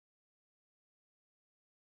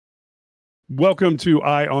Welcome to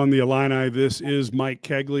Eye on the Illini. This is Mike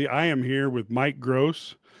Cagley. I am here with Mike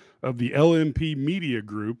Gross of the LMP Media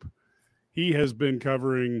Group. He has been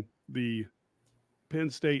covering the Penn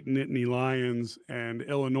State Nittany Lions, and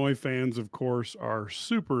Illinois fans, of course, are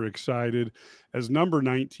super excited as number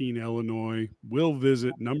 19 Illinois will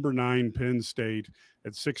visit number 9 Penn State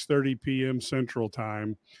at 6:30 p.m. Central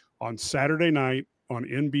Time on Saturday night on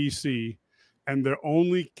NBC. And the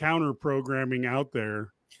only counter programming out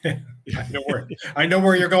there I know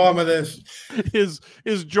where you're going with this.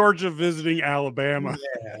 Is Georgia visiting Alabama?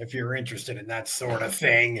 Yeah, if you're interested in that sort of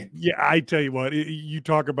thing. Yeah, I tell you what, you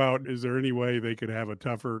talk about, is there any way they could have a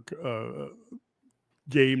tougher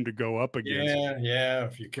game to go up against? Yeah,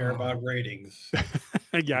 if you care about ratings.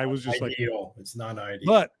 Yeah, I was just ideal. It's not ideal.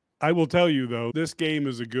 But I will tell you, though, this game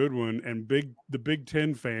is a good one, and the Big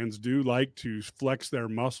Ten fans do like to flex their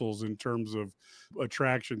muscles in terms of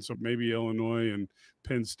attraction. So maybe Illinois and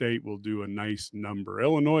Penn State will do a nice number.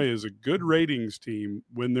 Illinois is a good ratings team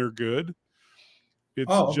when they're good.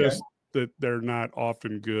 It's just that they're not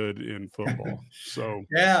often good in football. So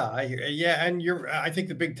I think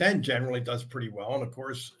the Big Ten generally does pretty well, and of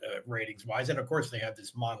course, ratings wise, and of course they have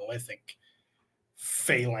this monolithic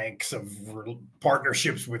phalanx of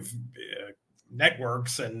partnerships with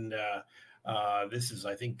networks, and this is,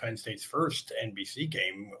 I think, Penn State's first NBC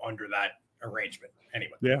game under that arrangement.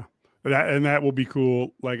 Anyway, yeah, that will be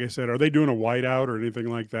cool. Like I said, are they doing a whiteout or anything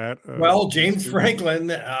like that? Well, James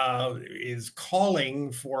Franklin is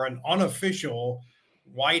calling for an unofficial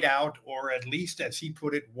whiteout, or at least, as he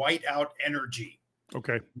put it, whiteout energy.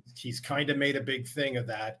 Okay, he's kind of made a big thing of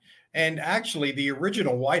that. And actually, the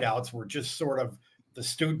original whiteouts were just sort of the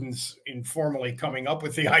students informally coming up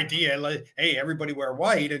with the idea, like, hey, everybody wear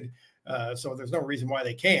white. And so there's no reason why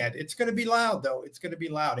they can't. It's going to be loud, though. It's going to be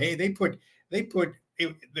loud. Hey, they put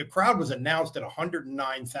it, the crowd was announced at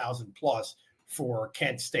 109,000 plus for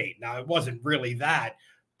Kent State. Now, it wasn't really that,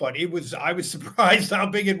 but I was surprised how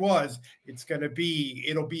big it was.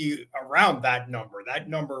 It'll be around that number. That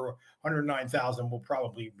number, 109,000, will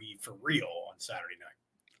probably be for real on Saturday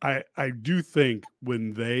night. I do think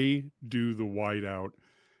when they do the whiteout,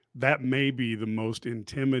 that may be the most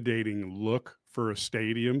intimidating look for a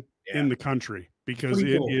stadium in the country, because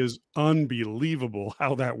it is unbelievable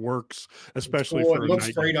how that works, especially for it looks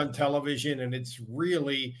great on television, and it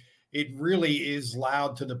really is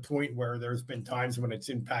loud to the point where there's been times when it's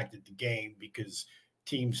impacted the game because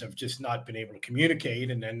teams have just not been able to communicate,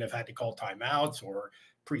 and then they've had to call timeouts or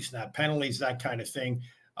pre-snap penalties, that kind of thing.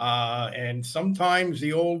 And sometimes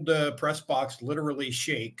the old press box literally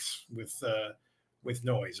shakes with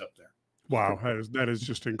noise up there. Wow, that is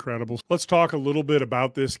just incredible. Let's talk a little bit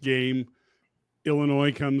about this game.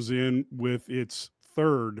 Illinois comes in with its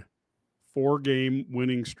third 4-game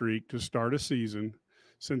winning streak to start a season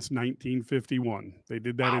since 1951. They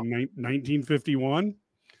did that in 1951.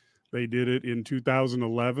 They did it in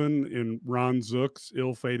 2011 in Ron Zook's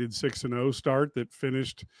ill-fated 6-0 start that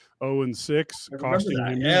finished 0-6, costing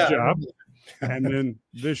him his job. And then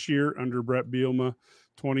this year under Brett Bielema,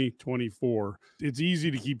 2024. It's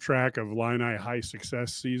easy to keep track of Illini high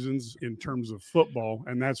success seasons in terms of football,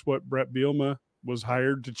 and that's what Brett Bielema was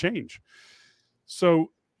hired to change.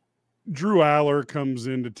 So Drew Aller comes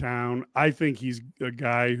into town. I think he's a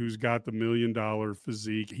guy who's got the $1 million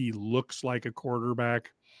physique. He looks like a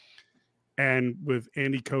quarterback. And with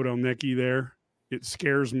Andy Kotelnicki there, it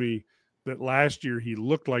scares me that last year he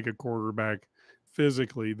looked like a quarterback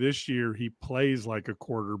physically. This year he plays like a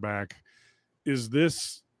quarterback. Is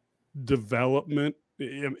this development?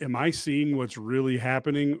 Am I seeing what's really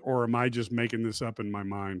happening, or am I just making this up in my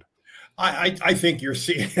mind? I think you're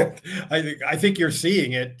seeing it. I think you're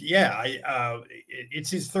seeing it. Yeah,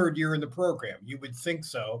 it's his third year in the program. You would think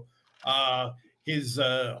so. His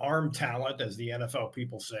arm talent, as the NFL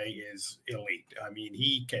people say, is elite. I mean,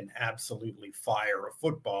 he can absolutely fire a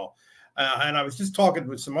football. And I was just talking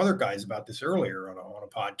with some other guys about this earlier on a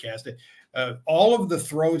podcast. All of the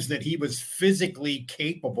throws that he was physically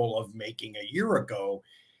capable of making a year ago,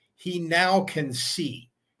 he now can see.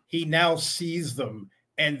 He now sees them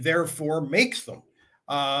and therefore makes them.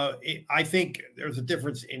 I think there's a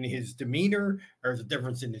difference in his demeanor. There's a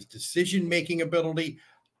difference in his decision-making ability.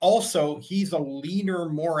 Also, he's a leaner,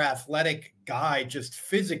 more athletic guy just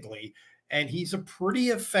physically, and he's a pretty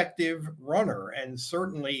effective runner. And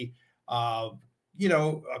certainly, a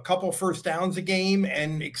couple first downs a game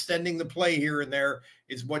and extending the play here and there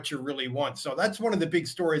is what you really want. So that's one of the big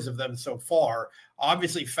stories of them so far.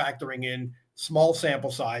 Obviously, factoring in small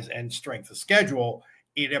sample size and strength of schedule,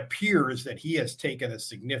 it appears that he has taken a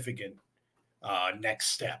significant next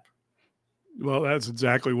step. Well, that's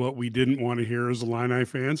exactly what we didn't want to hear as Illini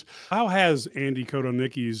fans. How has Andy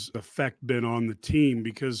Kotelnicki's effect been on the team?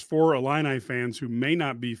 Because for Illini fans who may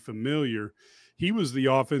not be familiar, he was the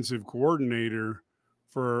offensive coordinator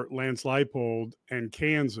for Lance Leipold and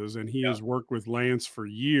Kansas, and he Yeah. has worked with Lance for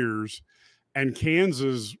years. And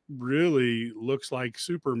Kansas really looks like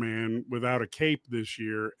Superman without a cape this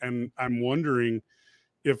year. And I'm wondering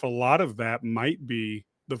if a lot of that might be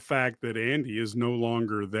the fact that Andy is no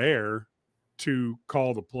longer there to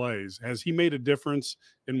call the plays. Has he made a difference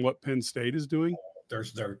in what Penn State is doing?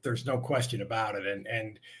 There's no question about it.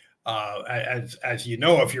 And as you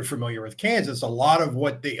know, if you're familiar with Kansas, a lot of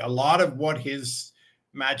what his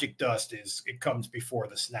magic dust is, it comes before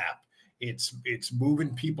the snap. It's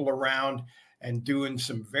moving people around and doing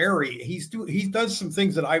some he does some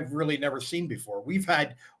things that I've really never seen before. We've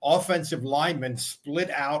had offensive linemen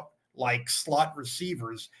split out like slot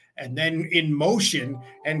receivers and then in motion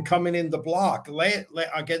and coming in the block.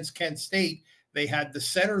 Against Kent State, they had the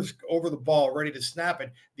centers over the ball ready to snap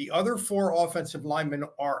it. The other 4 offensive linemen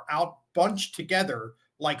are out bunched together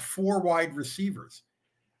like 4 wide receivers.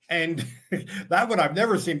 And that one I've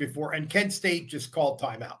never seen before. And Kent State just called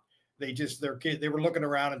timeout. They were looking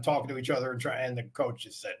around and talking to each other and the coach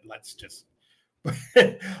just said,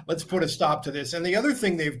 let's put a stop to this. And the other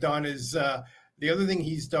thing he's done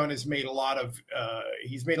is made a lot of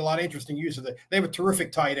interesting use of it. They have a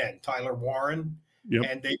terrific tight end, Tyler Warren,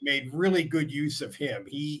 and they made really good use of him.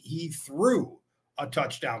 He threw a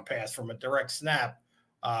touchdown pass from a direct snap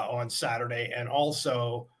on Saturday, and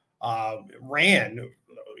also ran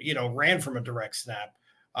from a direct snap.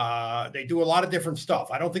 They do a lot of different stuff.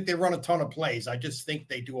 I don't think they run a ton of plays. I just think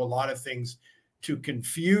they do a lot of things to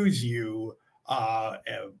confuse you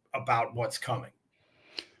about what's coming.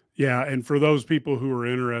 Yeah, and for those people who are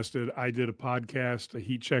interested, I did a podcast,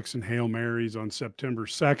 Heat Checks and Hail Marys, on September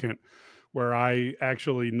 2nd, where I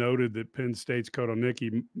actually noted that Penn State's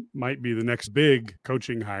Kotelnicki might be the next big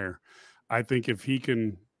coaching hire. I think if he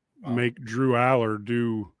can make Drew Aller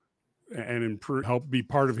do and improve, help be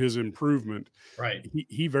part of his improvement, right,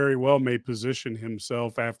 he very well may position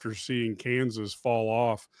himself, after seeing Kansas fall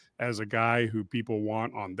off, as a guy who people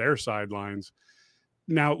want on their sidelines.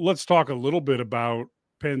 Now, let's talk a little bit about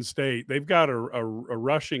Penn State. They've got a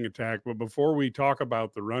rushing attack, but before we talk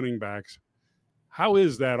about the running backs, how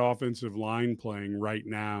is that offensive line playing right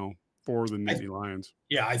now for the Nittany Lions?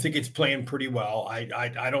 Yeah, I think it's playing pretty well.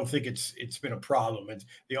 I don't think it's been a problem. And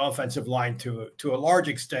the offensive line, to a large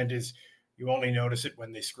extent, is you only notice it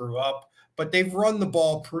when they screw up. But they've run the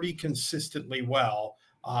ball pretty consistently well.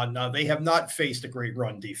 Now, they have not faced a great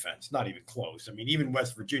run defense, not even close. I mean, even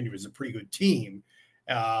West Virginia was a pretty good team,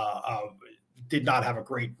 did not have a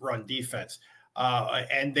great run defense.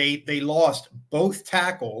 And they lost both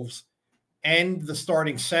tackles and the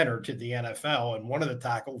starting center to the NFL. And one of the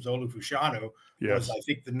tackles, Olu Fushanu, was, I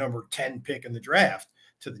think, the number 10 pick in the draft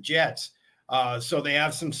to the Jets. So they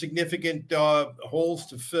have some significant holes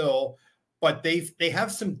to fill, but they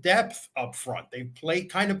have some depth up front. They've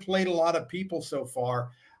played a lot of people so far,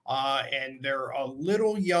 and they're a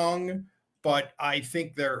little young, but I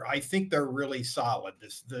think they're really solid.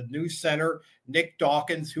 The new center, Nick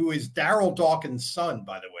Dawkins, who is Darryl Dawkins' son,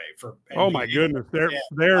 by the way. For NBA. My goodness, they're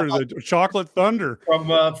the Chocolate Thunder from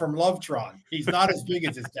Lovetron. He's not as big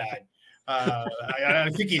as his dad.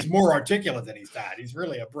 I think he's more articulate than his dad. He's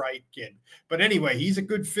really a bright kid. But anyway, he's a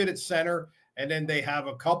good fit at center. And then they have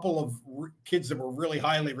a couple of kids that were really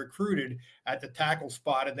highly recruited at the tackle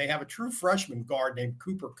spot. And they have a true freshman guard named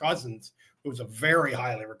Cooper Cousins, who's a very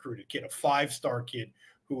highly recruited kid, a 5-star kid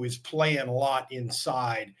who is playing a lot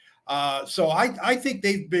inside. So I think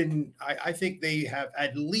I think they have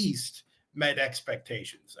at least met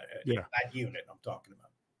expectations. That unit I'm talking about.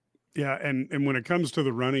 Yeah, and when it comes to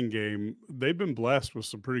the running game, they've been blessed with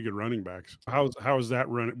some pretty good running backs. How is that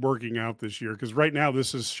working out this year? Because right now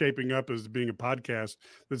this is shaping up as being a podcast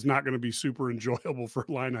that's not going to be super enjoyable for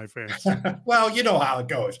Illini fans. Well, you know how it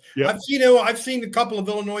goes. Yep. I've seen a couple of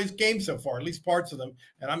Illinois games so far, at least parts of them,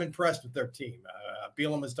 and I'm impressed with their team.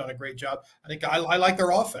 Bielema has done a great job. I think I like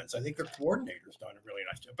their offense. I think their coordinator's done a really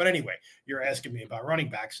nice job. But anyway, you're asking me about running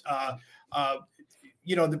backs.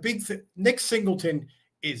 The big Nick Singleton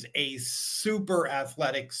is a super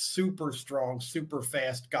athletic, super strong, super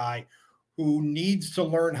fast guy who needs to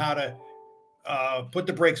learn how to put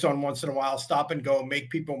the brakes on once in a while, stop and go, make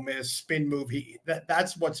people miss, spin move.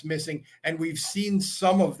 That's what's missing. And we've seen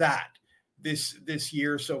some of that this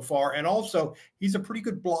year so far. And also, he's a pretty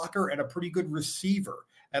good blocker and a pretty good receiver.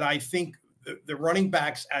 And I think the running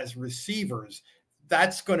backs as receivers,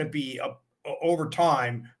 that's going to be over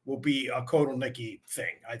time will be a Kotelnicki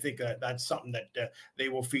thing. I think that's something that they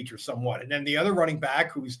will feature somewhat. And then the other running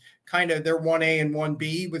back who's kind of their 1A and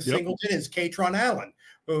 1B with Singleton is Katron Allen,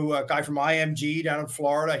 who a guy from IMG down in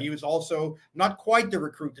Florida. He was also not quite the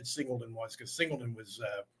recruit that Singleton was, because Singleton was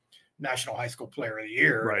National High School Player of the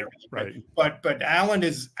Year. Right. But Allen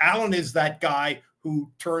is that guy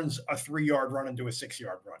who turns a 3-yard run into a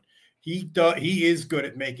 6-yard run. He is good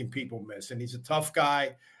at making people miss, and he's a tough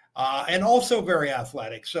guy. And also very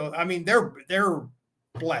athletic. So, I mean, they're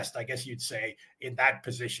blessed, I guess you'd say, in that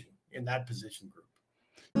position group.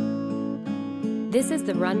 This is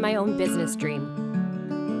the Run My Own Business dream.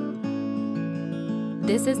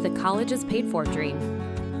 This is the college is paid for dream.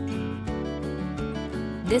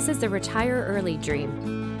 This is the retire early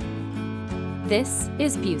dream. This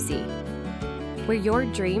is Busey, where your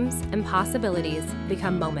dreams and possibilities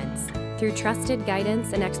become moments through trusted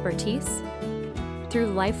guidance and expertise, through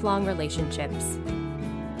lifelong relationships.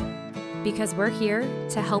 Because we're here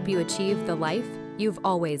to help you achieve the life you've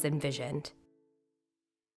always envisioned.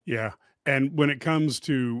 Yeah. And when it comes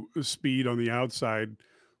to speed on the outside,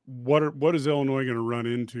 what is Illinois going to run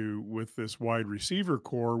into with this wide receiver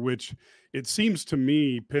core, which it seems to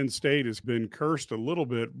me Penn State has been cursed a little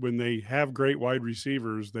bit. When they have great wide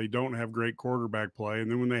receivers, they don't have great quarterback play.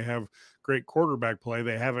 And then when they have great quarterback play,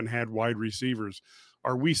 they haven't had wide receivers.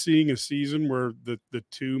 Are we seeing a season where the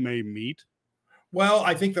two may meet? Well,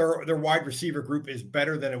 I think their wide receiver group is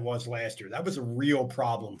better than it was last year. That was a real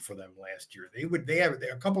problem for them last year. They have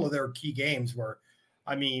a couple of their key games where,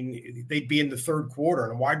 I mean, they'd be in the third quarter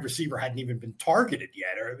and a wide receiver hadn't even been targeted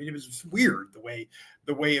yet. I mean, it was weird the way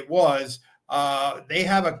it was. They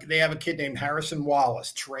have a kid named Harrison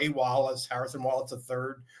Wallace, Harrison Wallace III,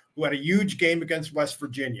 who had a huge game against West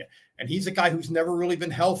Virginia. And he's a guy who's never really been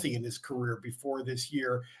healthy in his career before this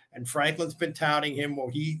year. And Franklin's been touting him. Well,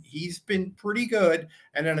 he's been pretty good.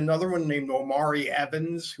 And then another one named Omari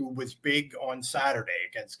Evans, who was big on Saturday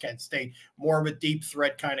against Kent State, more of a deep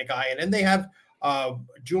threat kind of guy. And then they have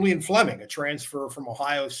Julian Fleming, a transfer from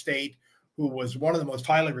Ohio State, who was one of the most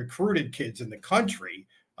highly recruited kids in the country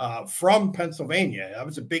from Pennsylvania. That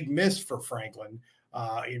was a big miss for Franklin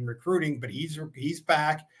in recruiting, but he's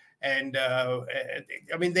back. And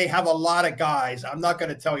I mean, they have a lot of guys. I'm not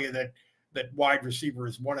going to tell you that wide receiver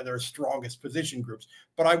is one of their strongest position groups,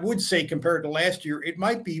 but I would say compared to last year, it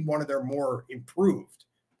might be one of their more improved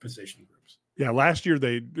position groups. Yeah, last year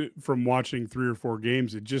from watching 3 or 4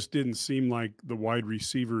 games, it just didn't seem like the wide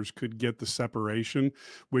receivers could get the separation,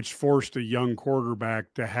 which forced a young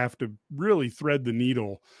quarterback to have to really thread the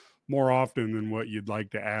needle more often than what you'd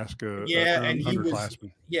like to ask an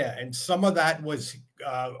underclassman. And some of that was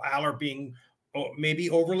Aller being maybe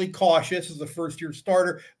overly cautious as a first-year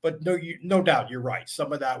starter, but no doubt you're right.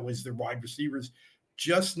 Some of that was the wide receivers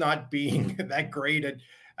just not being that great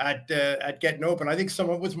at getting open. I think some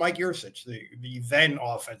of it was Mike Yursich, the then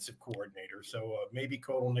offensive coordinator. So maybe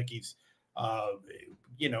Kotelnicki's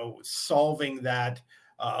solving that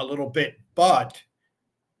a little bit, but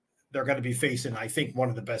they're going to be facing, I think, one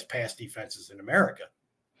of the best pass defenses in America.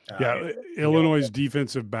 Illinois'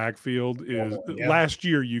 defensive backfield is last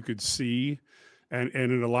year you could see, and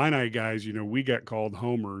in Illini guys, we got called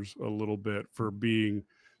homers a little bit for being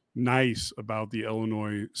nice about the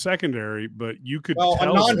Illinois secondary, but you could tell a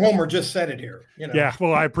non-homer just said it here. Yeah,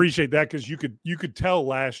 well, I appreciate that, because you could tell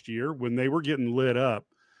last year when they were getting lit up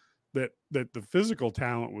that the physical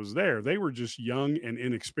talent was there. They were just young and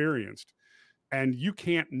inexperienced. And you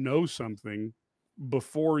can't know something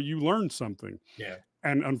before you learn something. Yeah.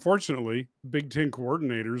 And unfortunately, Big Ten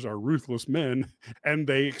coordinators are ruthless men, and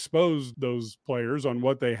they expose those players on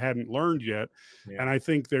what they hadn't learned yet. Yeah. And I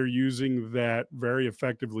think they're using that very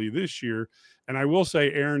effectively this year. And I will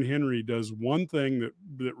say Aaron Henry does one thing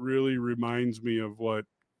that really reminds me of what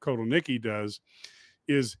Kotelnicki does,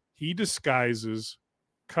 is he disguises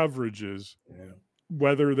coverages. Yeah.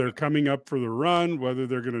 Whether they're coming up for the run, whether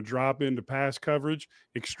they're going to drop into pass coverage,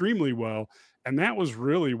 extremely well. And that was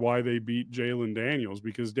really why they beat Jalen Daniels,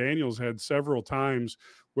 because Daniels had several times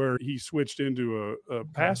where he switched into a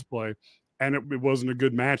pass play, and it wasn't a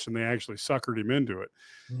good match, and they actually suckered him into it.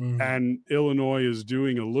 And Illinois is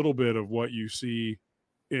doing a little bit of what you see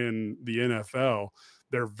in the NFL.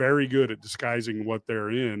 They're very good at disguising what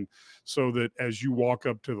they're in, so that as you walk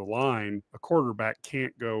up to the line, a quarterback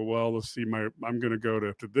can't go, well, let's see, I'm going to go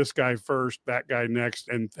to this guy first, that guy next,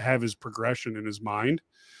 and have his progression in his mind,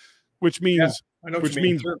 which means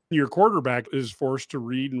your quarterback is forced to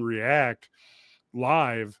read and react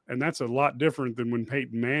live. And that's a lot different than when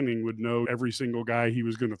Peyton Manning would know every single guy he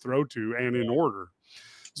was going to throw to and in order.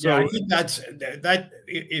 So I think that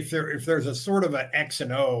if there's a sort of an X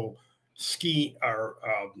and O key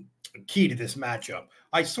to this matchup.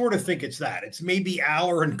 I sort of think it's that. It's maybe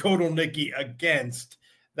Aller and Kotelnicki against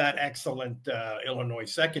that excellent Illinois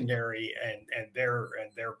secondary and their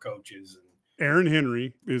coaches. Aaron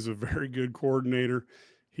Henry is a very good coordinator.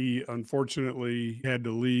 He unfortunately had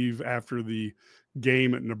to leave after the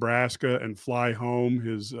game at Nebraska and fly home.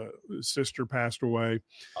 His sister passed away,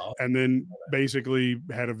 and then basically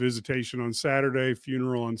had a visitation on Saturday,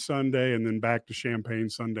 funeral on Sunday, and then back to Champaign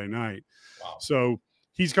Sunday night. Wow. So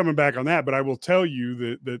he's coming back on that. But I will tell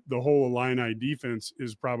you that the whole Illini defense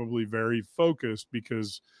is probably very focused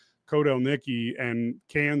because Kotelnicki and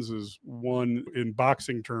Kansas won in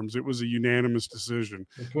boxing terms. It was a unanimous decision.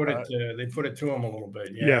 They put it to him a little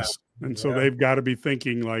bit. Yeah. Yes. And so they've got to be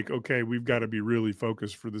thinking like, okay, we've got to be really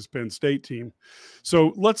focused for this Penn State team.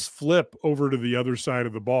 So let's flip over to the other side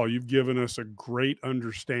of the ball. You've given us a great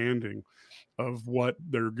understanding of what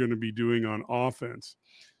they're going to be doing on offense.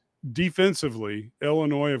 Defensively,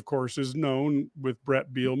 Illinois, of course, is known with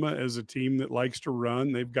Brett Bielema as a team that likes to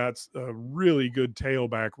run. They've got a really good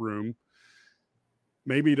tailback room.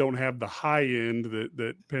 Maybe don't have the high end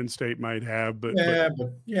that Penn State might have, but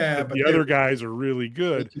the other guys are really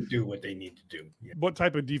good. They can do what they need to do. Yeah. What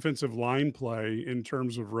type of defensive line play in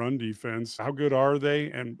terms of run defense? How good are they,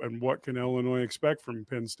 and what can Illinois expect from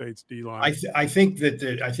Penn State's D line? I think that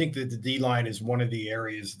the D line is one of the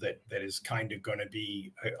areas that is kind of going to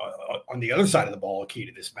be on the other side of the ball a key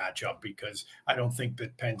to this matchup, because I don't think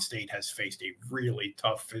that Penn State has faced a really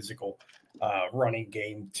tough physical running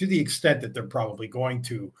game to the extent that they're probably going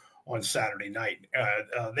to on Saturday night.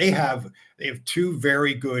 They have two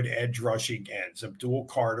very good edge rushing ends, Abdul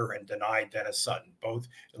Carter and Dennis Sutton, both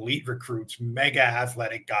elite recruits, mega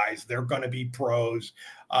athletic guys. They're going to be pros.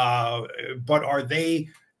 But are they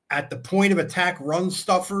at the point of attack run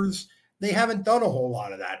stuffers? They haven't done a whole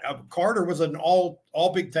lot of that. Carter was an all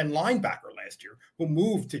Big Ten linebacker last year who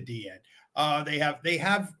moved to DN. They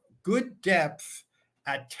have good depth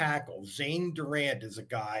at tackle. Zane Durant is a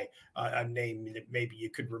guy, a name that maybe you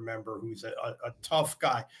could remember, who's a tough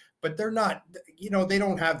guy, but they're not, they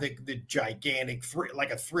don't have the gigantic like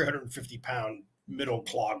a 350-pound middle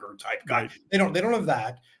clogger type guy. Right. They don't have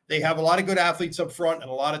that. They have a lot of good athletes up front and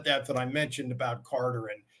a lot of depth that I mentioned about Carter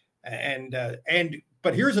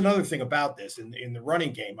but here's another thing about this in the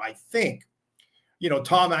running game. I think,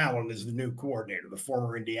 Tom Allen is the new coordinator, the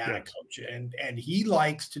former Indiana coach, and he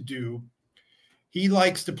likes to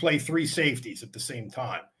play three safeties at the same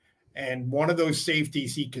time. And one of those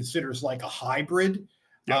safeties he considers like a hybrid.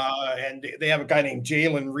 Yep. And they have a guy named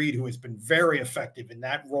Jalen Reed who has been very effective in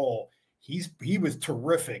that role. He was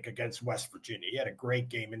terrific against West Virginia. He had a great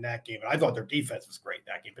game in that game. And I thought their defense was great in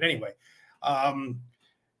that game. But anyway,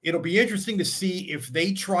 it'll be interesting to see if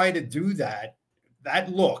they try to do that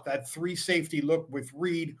three safety look with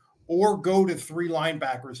Reed, or go to three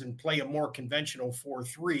linebackers and play a more conventional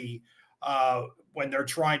 4-3 when they're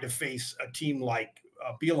trying to face a team like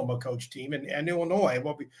Bielema coach team and Illinois,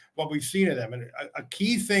 what we've seen of them. And a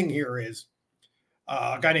key thing here is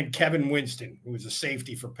a guy named Kevin Winston, who is a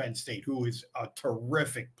safety for Penn State, who is a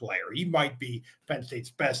terrific player. He might be Penn State's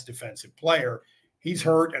best defensive player. He's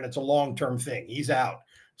hurt, and it's a long-term thing. He's out.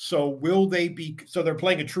 So they're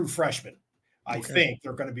playing a true freshman. I think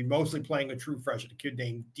they're going to be mostly playing a true freshman, a kid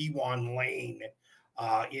named Dewan Lane,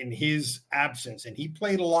 in his absence. And he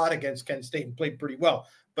played a lot against Kent State and played pretty well.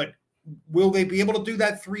 But will they be able to do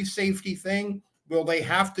that three safety thing? Will they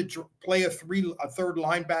have to play a third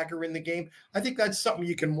linebacker in the game? I think that's something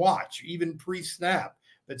you can watch, even pre-snap.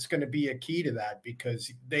 That's going to be a key to that,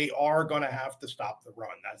 because they are going to have to stop the run.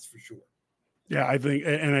 That's for sure. Yeah, I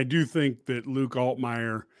do think that Luke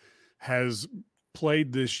Altmaier has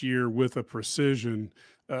played this year with a precision,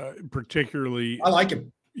 particularly. I like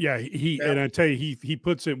him. Yeah, and I tell you, he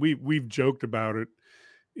puts it. We've joked about it.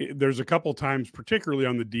 There's a couple times, particularly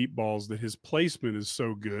on the deep balls, that his placement is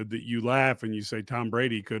so good that you laugh and you say Tom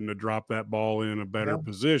Brady couldn't have dropped that ball in a better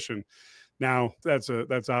position. Now that's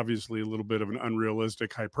obviously a little bit of an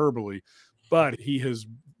unrealistic hyperbole, but he has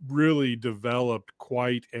really developed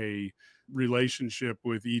quite a relationship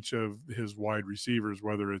with each of his wide receivers,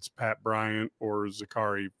 whether it's Pat Bryant or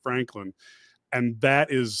Zachary Franklin. And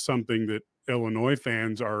that is something that Illinois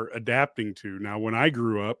fans are adapting to. Now, when I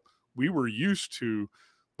grew up, we were used to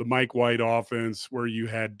the Mike White offense where you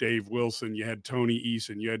had Dave Wilson, you had Tony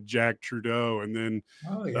Eason, you had Jack Trudeau, and then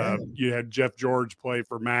you had Jeff George play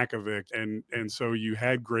for Makovic. And so you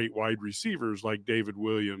had great wide receivers like David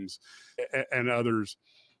Williams and others.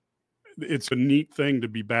 It's a neat thing to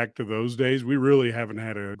be back to those days. We really haven't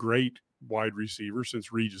had a great wide receiver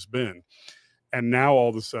since Regis Ben. And now all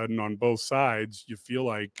of a sudden on both sides, you feel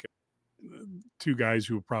like two guys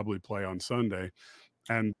who will probably play on Sunday,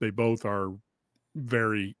 and they both are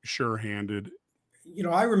very sure-handed. You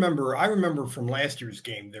know, I remember from last year's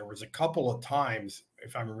game, there was a couple of times,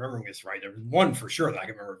 if I'm remembering this right, there was one for sure that I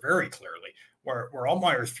can remember very clearly, where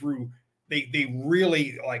Altmaier threw, they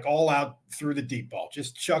really like all out through the deep ball,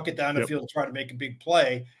 just chuck it down the field, try to make a big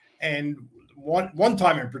play. And one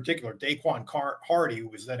time in particular, Daquan Hardy, who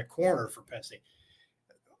was then a corner for Penn State,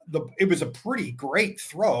 it was a pretty great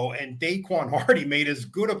throw, and Daquan Hardy made as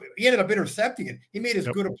good a, he ended up intercepting it. He made as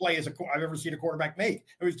good a play as I've ever seen a quarterback make.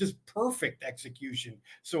 It was just perfect execution.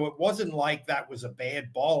 So it wasn't like that was a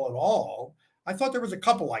bad ball at all. I thought there was a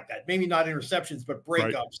couple like that, maybe not interceptions, but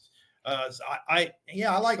breakups. So I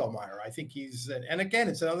like Altmaier. I think he's, and again,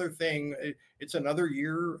 it's another thing. It's another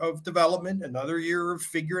year of development, another year of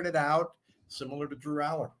figuring it out, similar to Drew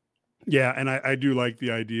Aller. Yeah, and I do like the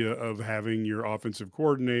idea of having your offensive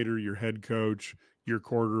coordinator, your head coach, your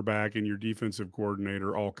quarterback, and your defensive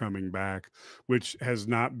coordinator all coming back, which has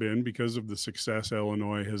not been, because of the success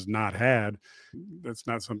Illinois has not had. That's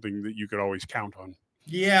not something that you could always count on.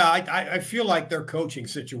 Yeah, I feel like their coaching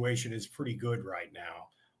situation is pretty good right now.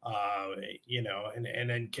 You know, and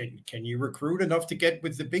then can you recruit enough to get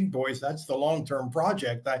with the big boys? That's the long-term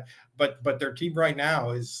project. But their team right now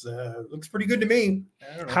is looks pretty good to me.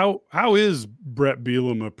 I don't know. How is Brett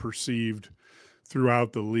Bielema perceived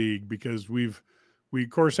throughout the league? Because we of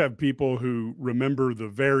course have people who remember the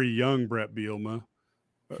very young Brett Bielema,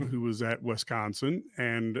 who was at Wisconsin,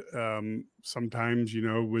 and sometimes, you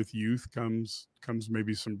know, with youth comes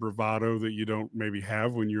maybe some bravado that you don't maybe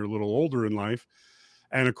have when you're a little older in life.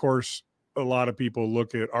 And of course, a lot of people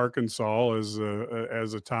look at Arkansas as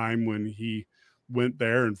a time when he went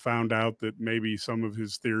there and found out that maybe some of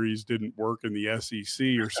his theories didn't work in the SEC,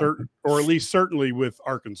 or at least certainly with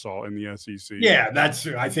Arkansas in the SEC. Yeah,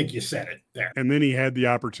 I think you said it there. And then he had the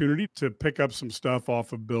opportunity to pick up some stuff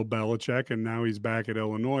off of Bill Belichick, and now he's back at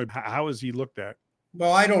Illinois. How is he looked at?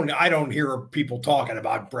 Well, I don't hear people talking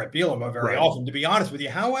about Brett Bielema very often, to be honest with you.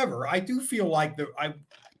 However, I do feel like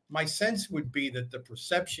my sense would be that the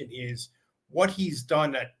perception is what he's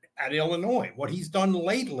done at Illinois, what he's done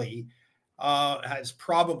lately has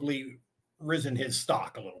probably risen his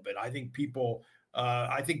stock a little bit. I think people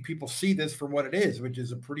see this for what it is, which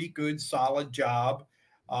is a pretty good, solid job.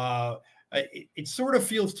 It sort of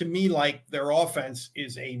feels to me like their offense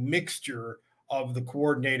is a mixture of the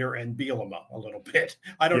coordinator and Bielema a little bit.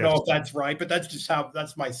 I don't know if that's right, but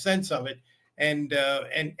that's my sense of it. And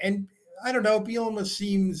I don't know, Bielema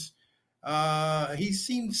seems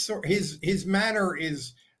his manner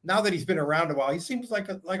is, now that he's been around a while, he seems like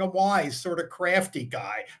a wise, sort of crafty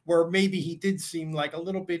guy, where maybe he did seem like a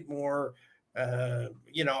little bit more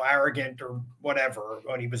you know, arrogant or whatever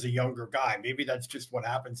when he was a younger guy. Maybe that's just what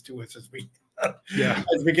happens to us as we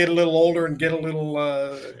as we get a little older and get a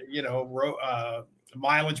little you know,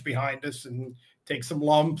 mileage behind us and take some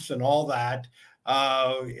lumps and all that.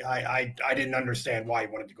 I didn't understand why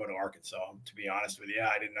he wanted to go to Arkansas, to be honest with you.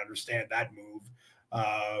 I didn't understand that move.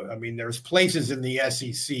 I mean, there's places in the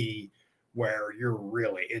SEC where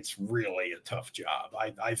it's really a tough job.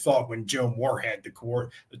 I thought when Joe Moorhead,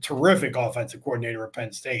 the terrific offensive coordinator at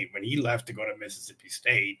Penn State, when he left to go to Mississippi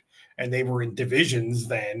State, and they were in divisions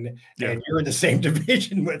then, and you're in the same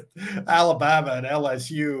division with Alabama and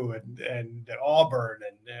LSU and Auburn,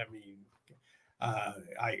 and I mean,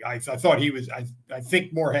 I thought he was. I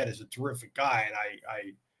think Moorhead is a terrific guy,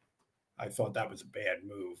 and I thought that was a bad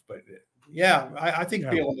move. But yeah, I think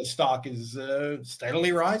Bielema's stock is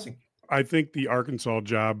steadily rising. I think the Arkansas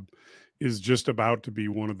job is just about to be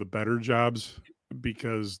one of the better jobs,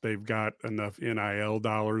 because they've got enough NIL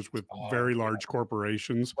dollars with very large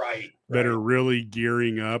corporations that are really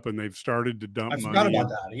gearing up, and they've started to dump money. I forgot about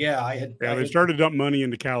that. Yeah, they started to dump money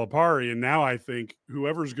into Calipari, and now I think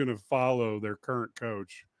whoever's going to follow their current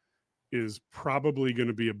coach is probably going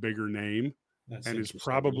to be a bigger name. And is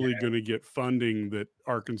probably going to get funding that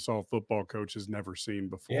Arkansas football coach has never seen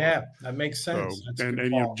before. Yeah, that makes sense. So, and you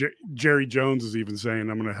know, Jerry Jones is even saying,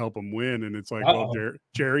 I'm going to help him win. And it's like, well,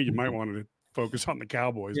 Jerry, you might want to focus on the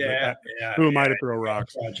Cowboys. Who am I to throw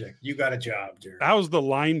rocks? Project. You got a job, Jerry. How's the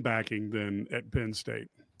linebacking then at Penn State?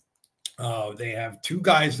 They have two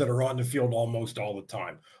guys that are on the field almost all the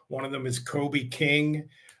time. One of them is Kobe King.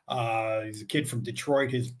 He's a kid from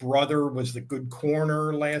Detroit. His brother was the good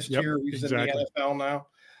corner last year. He's in the NFL now.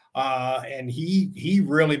 And he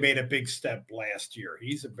really made a big step last year.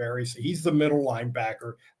 He's the middle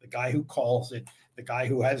linebacker, the guy who calls it, the guy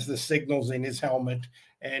who has the signals in his helmet.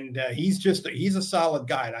 And he's a solid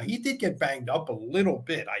guy. Now, he did get banged up a little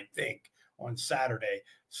bit, I think, on Saturday.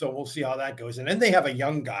 So we'll see how that goes. And then they have a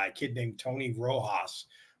young guy, a kid named Tony Rojas,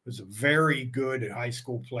 was a very good high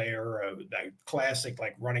school player, that classic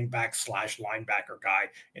like running back / linebacker guy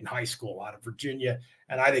in high school out of Virginia.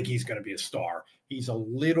 And I think he's going to be a star. He's a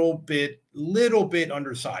little bit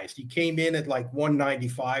undersized. He came in at like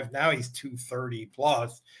 195. Now he's 230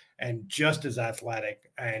 plus and just as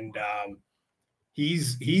athletic. And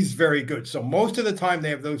he's very good. So most of the time they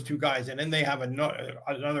have those two guys, and then they have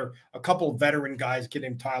a couple of veteran guys, a kid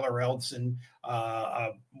named Tyler Eldson,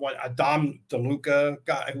 a Dom DeLuca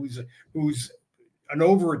guy who's an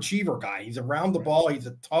overachiever guy. He's around the ball. He's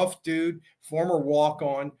a tough dude, former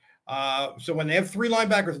walk-on. So when they have three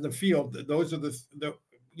linebackers in the field, those are the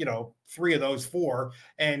three of those four,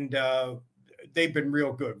 and they've been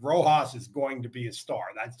real good. Rojas is going to be a star.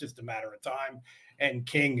 That's just a matter of time. And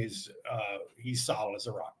King is he's solid as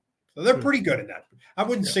a rock. So they're pretty good in that. I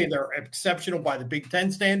wouldn't say they're exceptional by the Big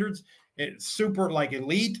Ten standards. It's super like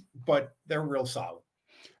elite, but they're real solid.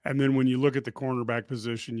 And then when you look at the cornerback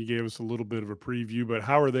position, you gave us a little bit of a preview, but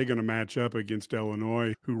how are they going to match up against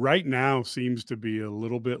Illinois, who right now seems to be a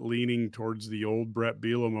little bit leaning towards the old Brett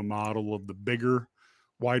Bielema model of the bigger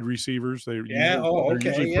wide receivers? They're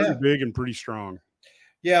usually pretty big and pretty strong.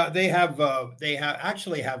 Yeah, they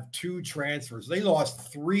actually have two transfers. They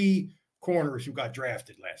lost 3 corners who got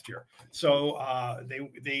drafted last year. So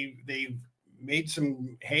they made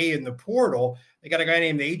some hay in the portal. They got a guy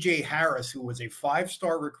named AJ Harris, who was a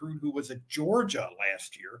 5-star recruit who was at Georgia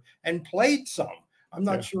last year and played some. I'm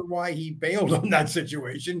not sure why he bailed on that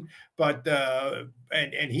situation, but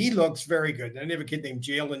and he looks very good. And they have a kid named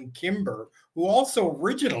Jalen Kimber, who also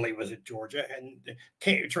originally was at Georgia and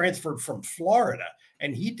transferred from Florida.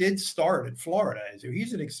 And he did start at Florida. So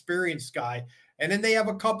he's an experienced guy. And then they have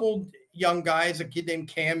a couple young guys, a kid named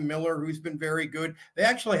Cam Miller, who's been very good. They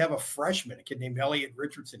actually have a freshman, a kid named Elliot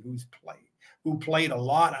Richardson, who played a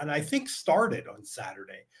lot and I think started on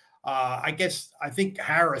Saturday. I think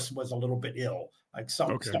Harris was a little bit ill, like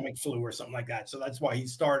stomach flu or something like that. So that's why he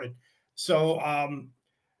started. So,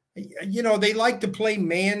 they like to play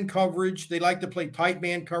man coverage. They like to play tight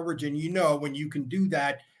man coverage. And, when you can do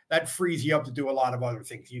that, that frees you up to do a lot of other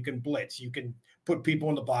things. You can blitz. You can put people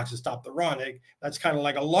in the box and stop the run. That's kind of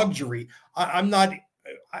like a luxury. I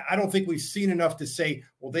don't think we've seen enough to say,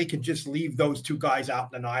 well, they can just leave those two guys out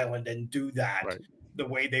in an island and do that the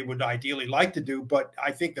way they would ideally like to do. But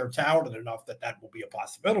I think they're talented enough that will be a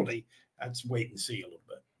possibility. Let's wait and see a little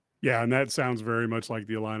bit. Yeah, and that sounds very much like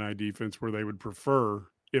the Illini defense, where they would prefer,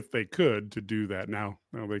 if they could, to do that. Now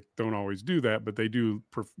they don't always do that, but they do,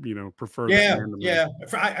 prefer. Yeah.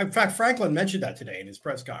 In fact, Franklin mentioned that today in his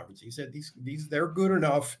press conference. He said these they're good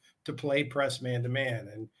enough to play press man to man,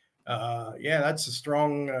 and that's a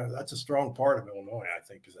strong part of Illinois. I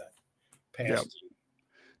think is that pass. Team.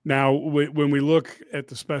 Now, when we look at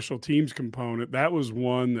the special teams component, that was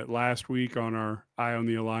one that last week on our Eye on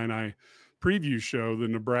the Illini preview show, the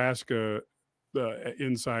Nebraska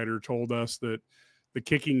insider told us that the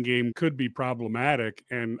kicking game could be problematic.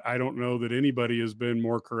 And I don't know that anybody has been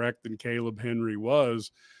more correct than Caleb Henry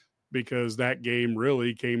was, because that game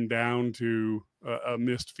really came down to a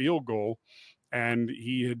missed field goal. And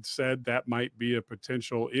he had said that might be a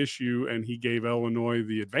potential issue, and he gave Illinois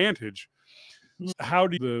the advantage. How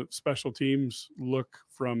do the special teams look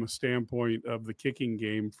from a standpoint of the kicking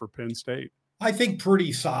game for Penn State? I think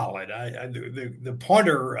pretty solid. The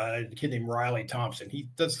punter, a kid named Riley Thompson, he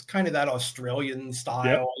does kind of that Australian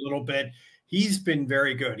style a little bit. He's been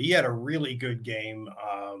very good. He had a really good game.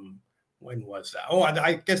 When was that? Oh,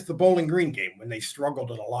 I guess the Bowling Green game, when they struggled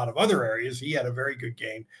in a lot of other areas. He had a very good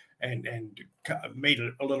game and made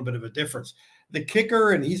a little bit of a difference. The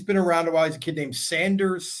kicker, and he's been around a while, he's a kid named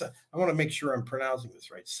Sanders. I want to make sure I'm pronouncing this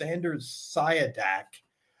right. Sanders Sayadak.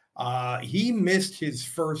 He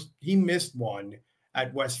missed one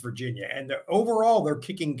at West Virginia. And overall, their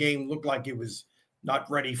kicking game looked like it was not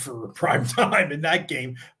ready for prime time in that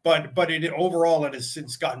game. But overall, it has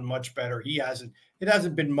since gotten much better. It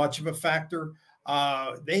hasn't been much of a factor.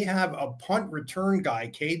 They have a punt return guy,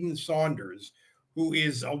 Caden Saunders, who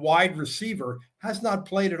is a wide receiver, has not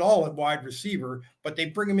played at all at wide receiver, but they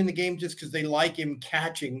bring him in the game just because they like him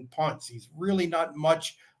catching punts. He's really not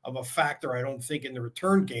much of a factor, I don't think, in the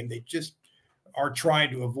return game. They just are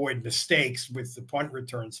trying to avoid mistakes with the punt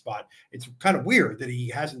return spot. It's kind of weird that he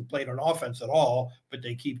hasn't played on offense at all, but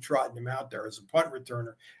they keep trotting him out there as a punt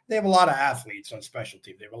returner. They have a lot of athletes on special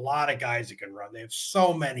teams. They have a lot of guys that can run. They have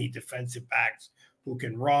so many defensive backs who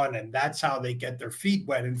can run, and that's how they get their feet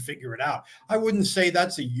wet and figure it out. I wouldn't say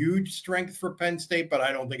that's a huge strength for Penn State, but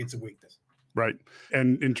I don't think it's a weakness. Right.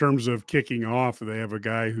 And in terms of kicking off, they have a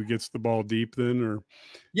guy who gets the ball deep then, or?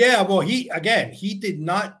 Yeah, well, he did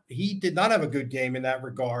not have a good game in that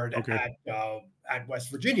regard at West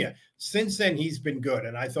Virginia. Since then, he's been good,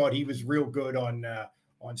 and I thought he was real good on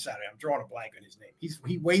Saturday. I'm drawing a blank on his name.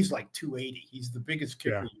 He weighs like 280. He's the biggest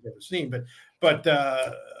kicker you've ever seen. But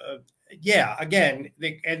yeah, again,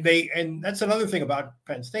 and that's another thing about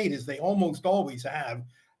Penn State is they almost always have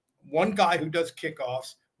one guy who does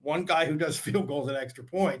kickoffs, one guy who does field goals and extra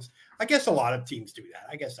points. I guess a lot of teams do that.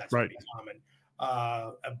 I guess that's pretty common.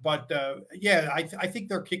 Yeah, I think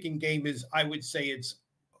their kicking game is, I would say it's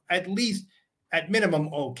at least at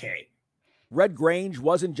minimum okay. Red Grange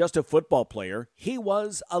wasn't just a football player, he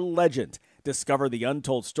was a legend. Discover the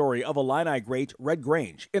untold story of Illini great Red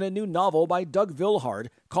Grange in a new novel by Doug Vilhard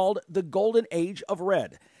called The Golden Age of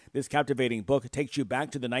Red. This captivating book takes you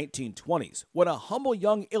back to the 1920s when a humble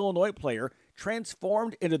young Illinois player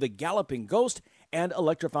transformed into the galloping ghost and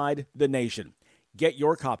electrified the nation. Get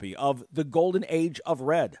your copy of The Golden Age of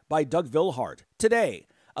Red by Doug Vilhard today.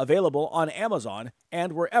 Available on Amazon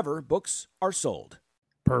and wherever books are sold.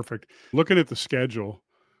 Perfect. Looking at the schedule,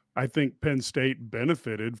 I think Penn State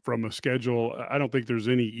benefited from a schedule. I don't think there's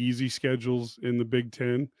any easy schedules in the Big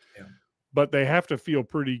Ten, but they have to feel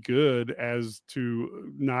pretty good as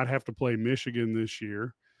to not have to play Michigan this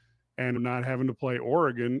year and not having to play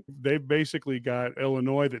Oregon. They've basically got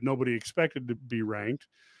Illinois that nobody expected to be ranked,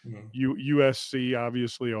 USC,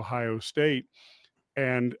 obviously Ohio State.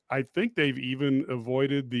 And I think they've even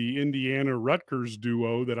avoided the Indiana-Rutgers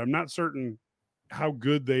duo that I'm not certain how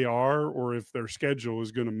good they are or if their schedule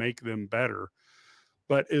is going to make them better.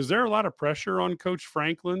 But is there a lot of pressure on Coach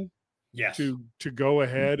Franklin to go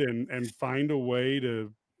ahead and find a way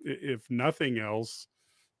to, if nothing else,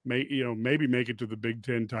 maybe make it to the Big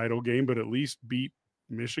Ten title game, but at least beat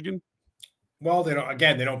Michigan? Well, they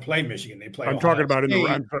don't play Michigan. They play. I'm Ohio talking about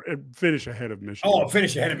State. Finish ahead of Michigan. Oh,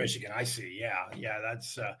 finish ahead of Michigan. I see. Yeah.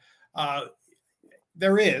 That's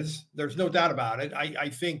there's no doubt about it. I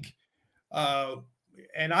think,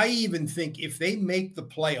 and I even think if they make the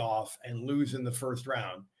playoff and lose in the first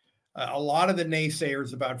round, a lot of the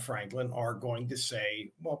naysayers about Franklin are going to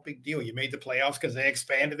say, "Well, big deal. You made the playoffs because they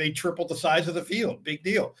expanded. They tripled the size of the field. Big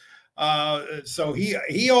deal." So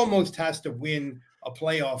he almost has to win a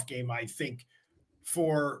playoff game, I think,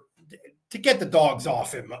 to get the dogs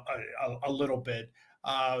off him a little bit.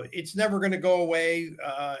 It's never going to go away.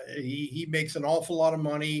 He makes an awful lot of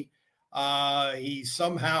money. He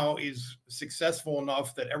somehow is successful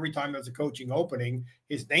enough that every time there's a coaching opening,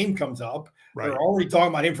 his name comes up. Right. They're already talking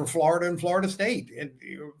about him for Florida and Florida State. And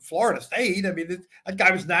Florida State, I mean, that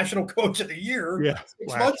guy was national coach of the year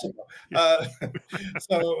 6 months ago.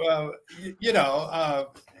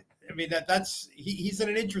 I mean, he's in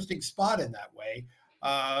an interesting spot in that way.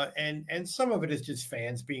 And some of it is just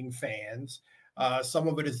fans being fans. Some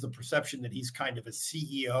of it is the perception that he's kind of a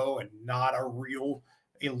CEO and not a real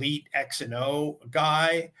elite X and O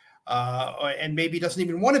guy. And maybe doesn't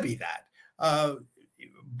even want to be that.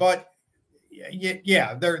 But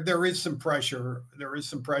yeah, there is some pressure. There is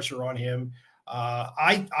some pressure on him.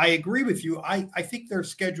 I agree with you. I think their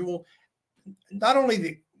schedule, not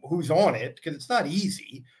only who's on it, because it's not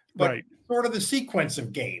easy, but sort of the sequence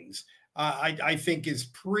of games, I think is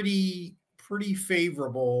pretty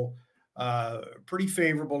favorable,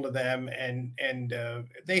 to them, and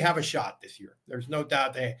they have a shot this year. There's no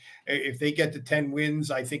doubt if they get to 10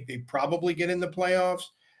 wins, I think they probably get in the playoffs,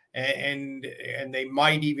 and they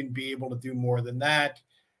might even be able to do more than that.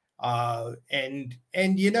 And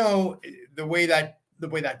the way the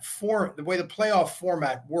playoff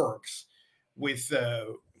format works with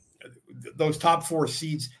those top four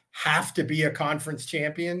seeds have to be a conference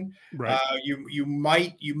champion. Right. You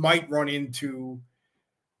might run into,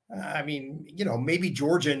 maybe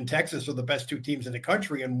Georgia and Texas are the best two teams in the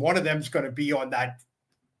country, and one of them is going to be on that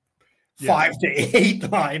 5 to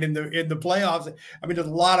 8 line in the playoffs. I mean, there's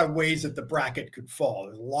a lot of ways that the bracket could fall.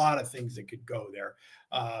 There's a lot of things that could go there.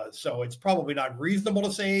 So it's probably not reasonable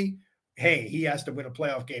to say, hey, he has to win a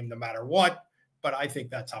playoff game no matter what. But I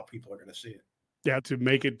think that's how people are going to see it. Yeah, to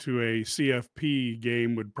make it to a CFP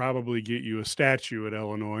game would probably get you a statue at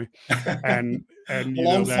Illinois, and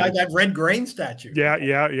alongside that Red Grain statue. Yeah. We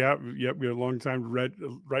had a long time red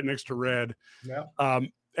right next to Red. Yeah.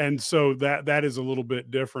 And so that is a little bit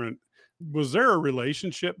different. Was there a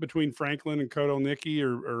relationship between Franklin and Kotelnicki,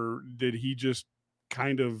 or did he just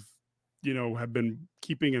kind of, have been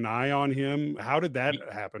keeping an eye on him? How did that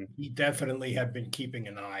happen? He definitely had been keeping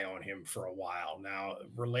an eye on him for a while. Now,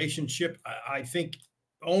 relationship, I think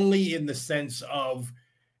only in the sense of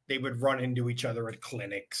they would run into each other at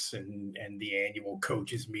clinics and the annual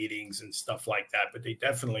coaches meetings and stuff like that. But they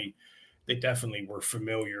definitely were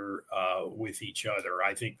familiar with each other.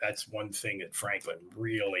 I think that's one thing that Franklin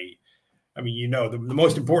really I mean, the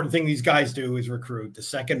most important thing these guys do is recruit. The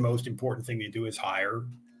second most important thing they do is hire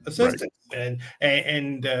assistants. Right.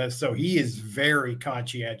 And so he is very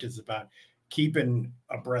conscientious about keeping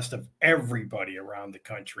abreast of everybody around the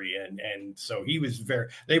country. And so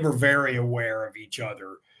they were very aware of each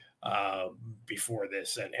other before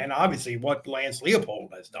this. And obviously what Lance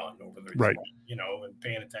Leopold has done over the right. And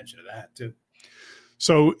paying attention to that too.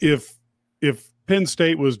 So if Penn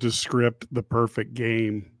State was to script the perfect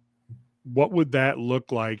game, what would that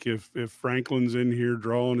look like if Franklin's in here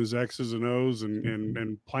drawing his X's and O's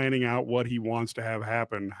and planning out what he wants to have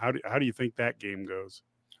happen? How do you think that game goes?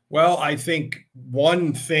 Well, I think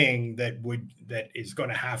one thing that is going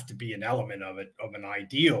to have to be an element of an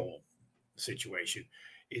ideal situation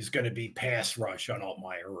is going to be pass rush on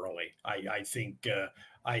Altmaier early. I think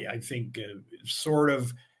sort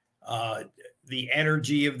of the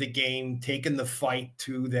energy of the game, taking the fight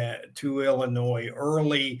to Illinois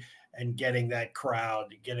early and getting that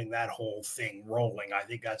crowd, getting that whole thing rolling. I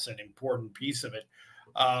think that's an important piece of it.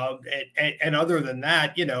 And other than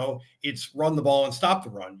that, it's run the ball and stop the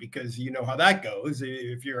run, because you know how that goes.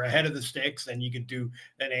 If you're ahead of the sticks, then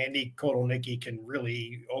then Andy Kotelnicki can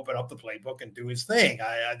really open up the playbook and do his thing.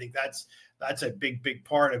 I think that's a big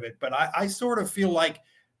part of it. But I sort of feel like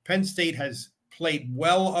Penn State has played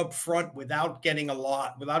well up front without getting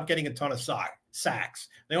a ton of sacks.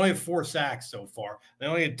 They only have 4 sacks so far. They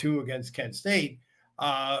only had 2 against Kent State.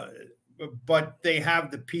 But they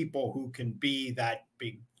have the people who can be that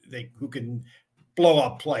big, who can blow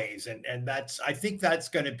up plays. And I think that's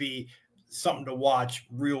going to be something to watch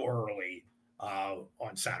real early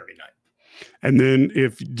on Saturday night. And then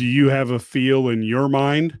do you have a feel in your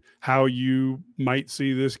mind how you might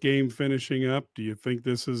see this game finishing up? Do you think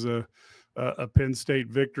this is a Penn State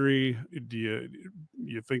victory? Do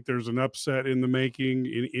you think there's an upset in the making?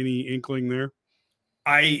 Any inkling there?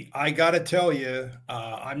 I got to tell you,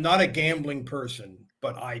 I'm not a gambling person,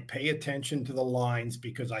 but I pay attention to the lines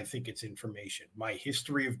because I think it's information. My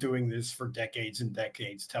history of doing this for decades and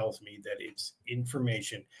decades tells me that it's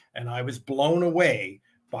information. And I was blown away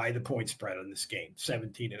by the point spread on this game,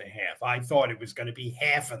 17.5. I thought it was going to be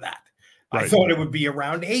half of that. Right. I thought it would be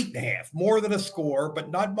around 8.5, more than a score, but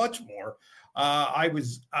not much more. I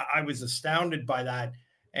was astounded by that.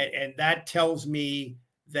 And that tells me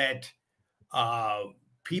that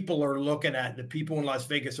people in Las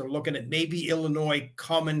Vegas are looking at maybe Illinois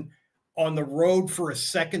coming on the road for a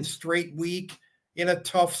second straight week in a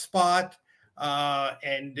tough spot.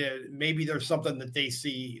 And maybe there's something that they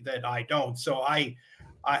see that I don't. So I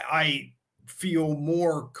feel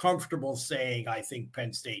more comfortable saying I think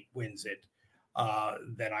Penn State wins it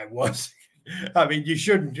than I was. I mean,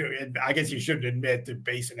 I guess you shouldn't admit to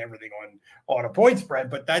basing everything on a point spread,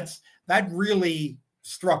 but that really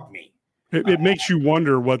struck me. It makes you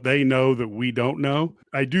wonder what they know that we don't know.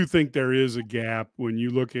 I do think there is a gap when you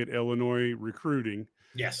look at Illinois recruiting.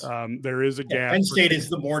 Yes. There is a gap. Penn State is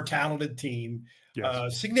the more talented team,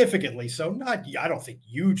 yes. Significantly so. I don't think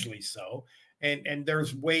hugely so. And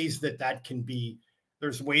there's ways that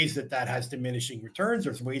there's ways that has diminishing returns.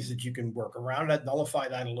 There's ways that you can work around that, nullify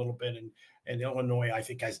that a little bit. And Illinois, I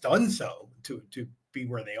think, has done so to be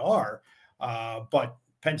where they are. But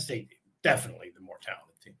Penn State, definitely the more talented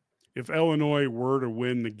team. If Illinois were to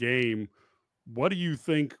win the game, what do you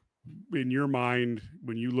think in your mind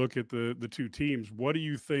when you look at the two teams? What do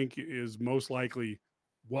you think is most likely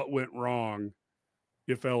what went wrong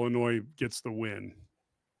if Illinois gets the win?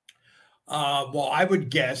 Well, I would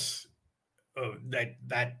guess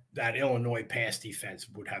that Illinois pass defense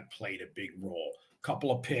would have played a big role. A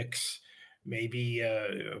couple of picks, maybe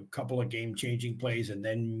a couple of game-changing plays, and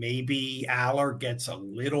then maybe Aller gets a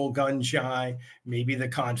little gun shy. Maybe the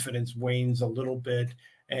confidence wanes a little bit,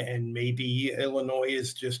 and maybe Illinois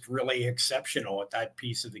is just really exceptional at that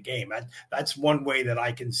piece of the game. That's one way that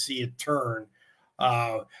I can see it turn.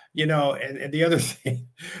 And the other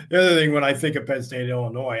thing when I think of Penn State,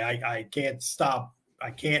 Illinois, I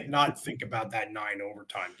can't not think about that 9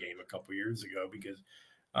 overtime game a couple years ago, because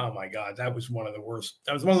oh my God, that was one of the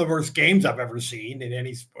worst games I've ever seen in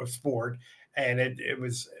any sport. And it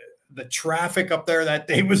was, the traffic up there that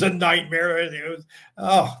day was a nightmare.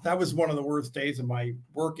 That was one of the worst days of my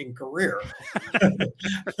working career.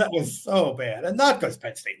 That was so bad. And not because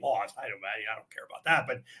Penn State lost. I don't care about that,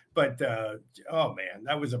 but oh man,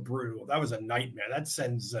 that was a nightmare. That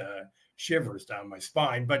sends shivers down my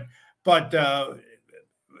spine. But part of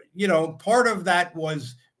that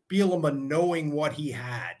was Bielema knowing what he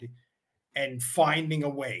had and finding a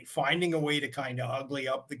way to kind of ugly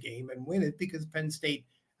up the game and win it, because Penn State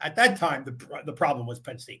at that time, the problem was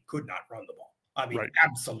Penn State could not run the ball. I mean,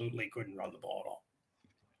 Absolutely couldn't run the ball at all.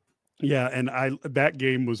 Yeah, and that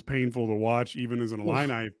game was painful to watch, even as an Oof,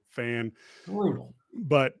 Illini fan. brutal.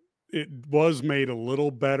 But it was made a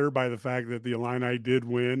little better by the fact that the Illini did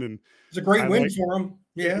win, and It's a great I win like, for them.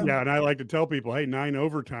 Yeah. yeah, and I like to tell people, hey, 9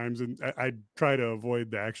 overtimes, and I try to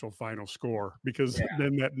avoid the actual final score because Yeah.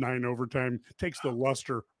 then that 9 overtime takes the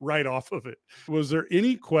luster right off of it. Was there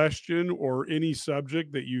any question or any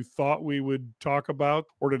subject that you thought we would talk about,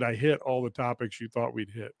 or did I hit all the topics you thought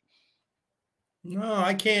we'd hit? No,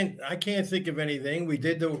 I can't think of anything. We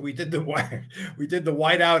did the we did the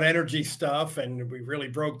whiteout energy stuff, and we really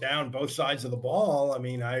broke down both sides of the ball. I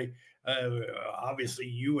mean, obviously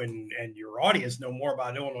you and your audience know more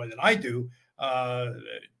about Illinois than I do.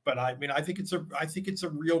 But I mean, I think it's a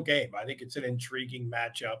real game. I think it's an intriguing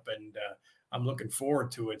matchup, and I'm looking forward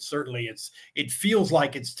to it. Certainly, it feels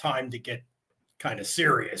like it's time to get kind of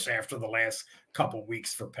serious after the last couple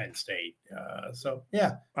weeks for Penn State. So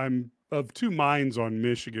yeah, I'm of two minds on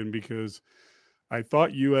Michigan because I thought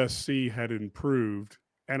USC had improved,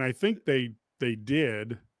 and I think they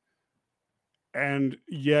did, and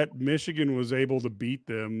yet Michigan was able to beat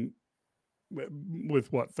them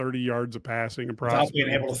with what, 30 yards of passing without being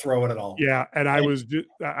approximately. able to throw it at all. Yeah, and I And was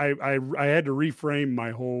I had to reframe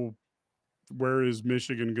my whole, where is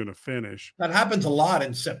Michigan going to finish? that happens a lot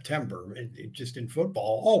in September, just in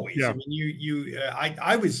football, always. Yeah. I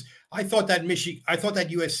mean, I thought that USC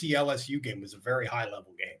LSU game was a very high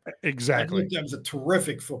level game. Exactly. That was a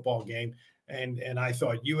terrific football game, and I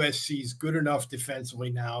thought USC's good enough defensively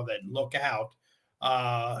now that look out.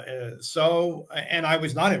 And I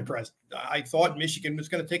was not impressed. I thought Michigan was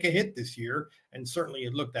going to take a hit this year, and certainly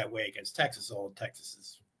it looked that way against Texas. Although Texas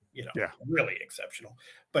is, really exceptional.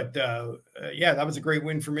 But that was a great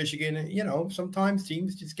win for Michigan. And, sometimes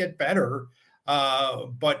teams just get better.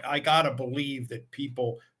 But I got to believe that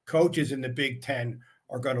coaches in the Big Ten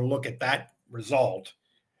are going to look at that result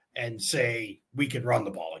and say, we can run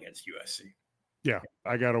the ball against USC. Yeah,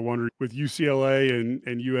 I got to wonder, with UCLA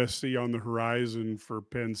and USC on the horizon for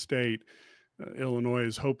Penn State, Illinois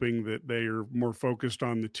is hoping that they are more focused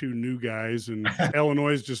on the two new guys, and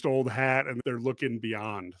Illinois is just old hat, and they're looking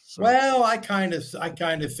beyond. So. Well, I kind of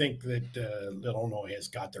think that Illinois has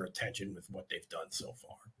got their attention with what they've done so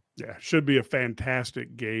far. Yeah, should be a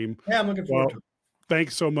fantastic game. Yeah, I'm looking forward to it.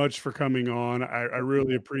 Thanks so much for coming on. I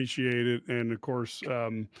really appreciate it. And of course,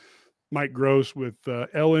 Mike Gross with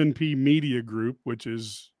LNP Media Group, which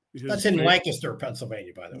is that's in Lancaster,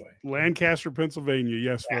 Pennsylvania, by the way. Lancaster, Pennsylvania.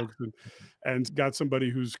 Yes, yeah. Folks. And got somebody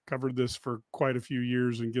who's covered this for quite a few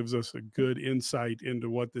years and gives us a good insight into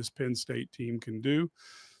what this Penn State team can do.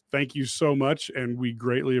 Thank you so much. And we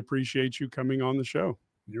greatly appreciate you coming on the show.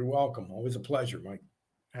 You're welcome. Always a pleasure, Mike.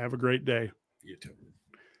 Have a great day. You too.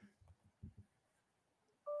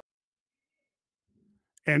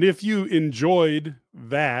 And if you enjoyed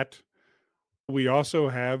that, we also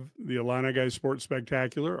have the Illini Guys Sports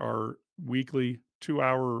Spectacular, our weekly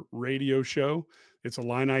 2-hour radio show. It's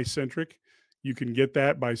Illini-centric. You can get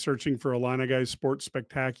that by searching for Illini Guys Sports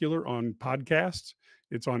Spectacular on podcasts.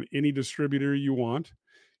 It's on any distributor you want.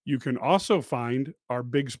 You can also find our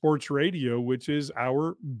Big Sports Radio, which is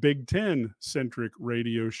our Big Ten-centric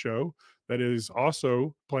radio show that is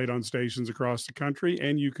also played on stations across the country.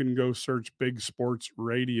 And you can go search Big Sports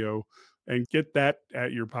Radio and get that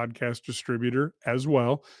at your podcast distributor as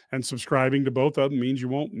well. And subscribing to both of them means you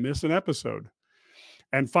won't miss an episode.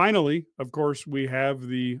 And finally, of course, we have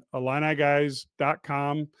the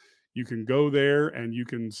IlliniGuys.com. You can go there and you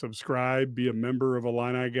can subscribe, be a member of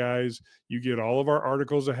Illini Guys. You get all of our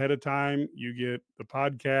articles ahead of time. You get the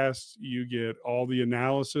podcasts. You get all the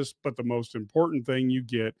analysis. But the most important thing you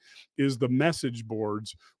get is the message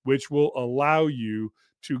boards, which will allow you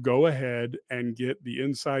to go ahead and get the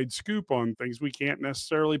inside scoop on things we can't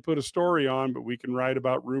necessarily put a story on, but we can write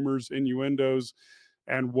about rumors, innuendos,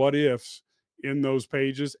 and what ifs in those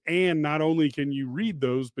pages. And not only can you read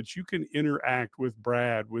those, but you can interact with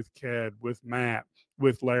Brad, with Ked, with Matt,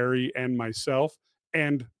 with Larry, and myself,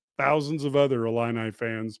 and thousands of other Illini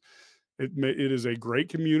fans. It is a great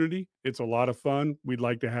community. It's a lot of fun. We'd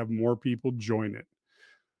like to have more people join it.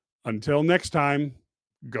 Until next time,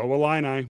 go Illini.